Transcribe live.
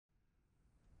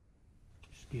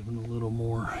Giving a little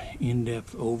more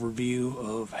in-depth overview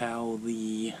of how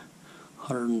the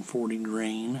 140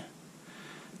 grain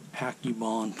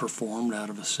Accubond performed out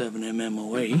of a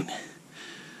 7mm-08.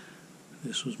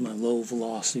 This was my low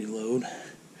velocity load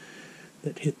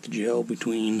that hit the gel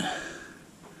between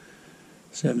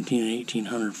 17 and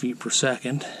 1800 feet per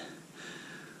second.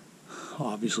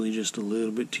 Obviously just a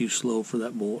little bit too slow for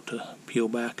that bullet to peel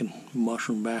back and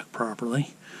mushroom back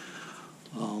properly.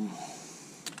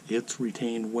 Its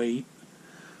retained weight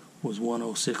was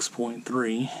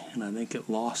 106.3, and I think it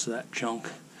lost that chunk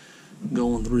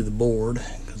going through the board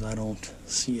because I don't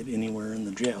see it anywhere in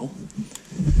the gel.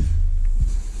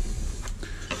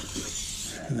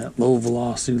 And that low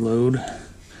velocity load,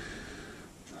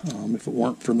 if it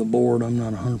weren't for the board, I'm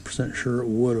not 100% sure it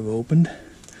would have opened.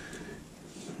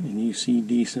 And you see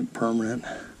decent permanent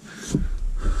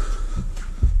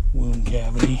wound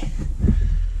cavity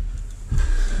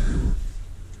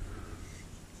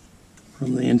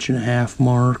from the 1.5 inch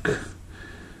mark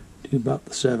to about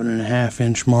the 7.5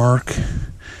 inch mark,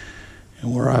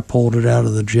 and where I pulled it out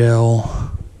of the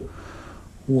gel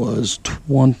was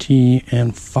 20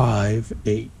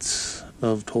 5/8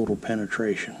 of total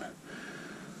penetration.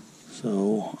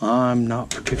 So I'm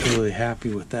not particularly happy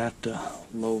with that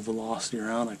low velocity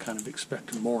round. I kind of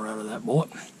expected more out of that bullet.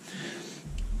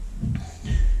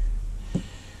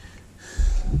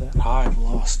 That high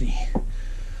velocity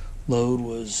load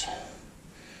was,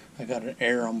 I got an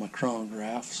error on my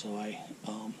chronograph, so I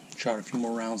shot a few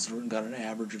more rounds through it and got an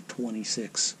average of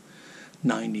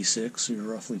 26.96, so you're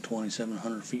roughly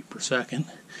 2,700 feet per second.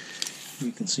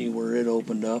 You can see where it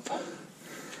opened up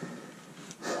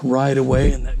right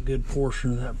away, and that good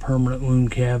portion of that permanent wound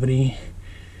cavity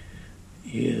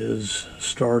is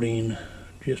starting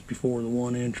just before the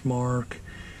 1 inch mark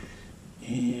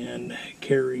and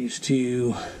carries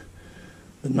to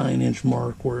the 9 inch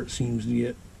mark, where it seems to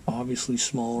get obviously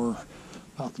smaller,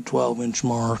 about the 12 inch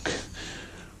mark,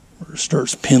 where it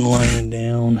starts pin lining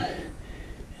down,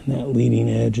 and that leading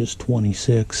edge is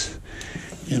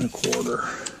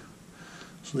 26.25.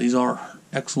 So these are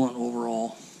excellent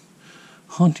overall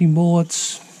hunting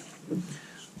bullets,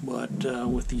 but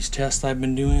with these tests I've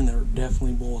been doing, there are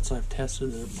definitely bullets I've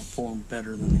tested that have performed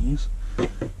better than these.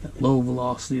 That low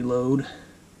velocity load,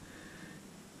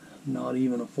 not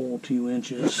even a full 2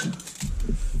 inches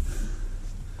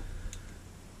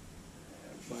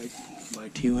by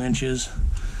 2 inches,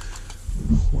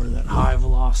 where that high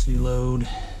velocity load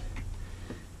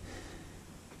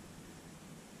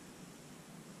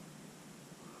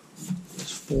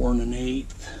is 4 1/8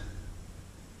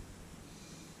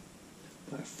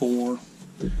 by 4.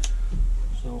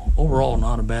 So overall,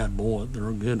 not a bad bullet. They're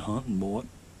a good hunting bullet.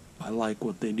 I like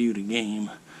what they do to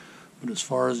game. But as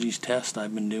far as these tests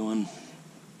I've been doing,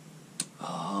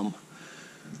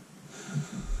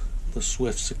 the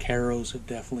Swift Sicaros have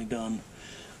definitely done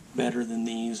better than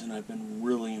these, and I've been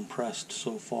really impressed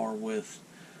so far with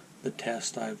the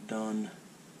test I've done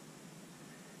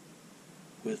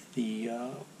with the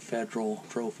Federal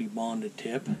Trophy bonded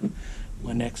tip.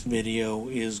 My next video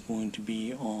is going to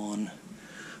be on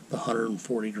the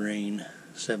 140 grain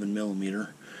 7mm,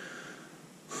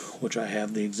 which I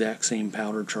have the exact same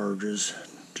powder charges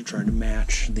to try to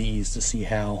match these to see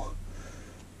how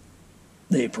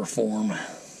they perform.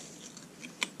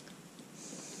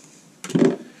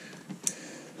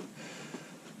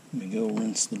 Let me go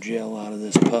rinse the gel out of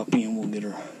this puppy and we'll get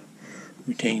her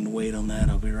retained weight on that.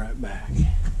 I'll be right back.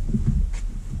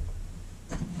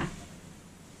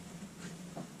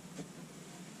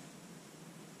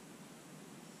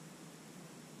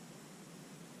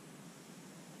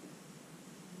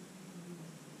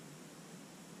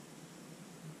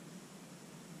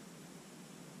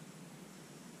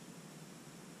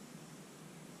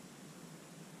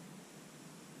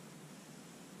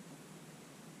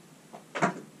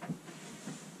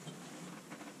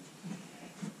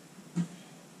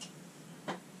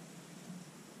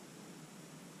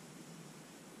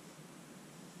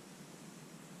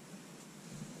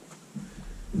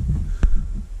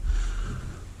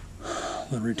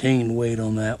 The retained weight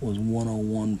on that was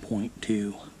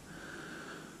 101.2.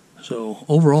 So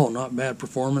overall, not bad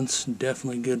performance.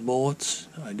 Definitely good bullets.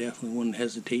 I definitely wouldn't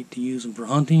hesitate to use them for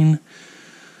hunting.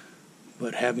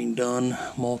 But having done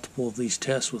multiple of these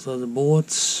tests with other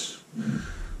bullets,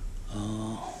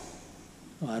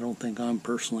 I don't think I'm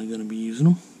personally going to be using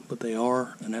them. But they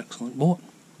are an excellent bullet.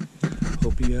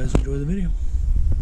 Hope you guys enjoy the video.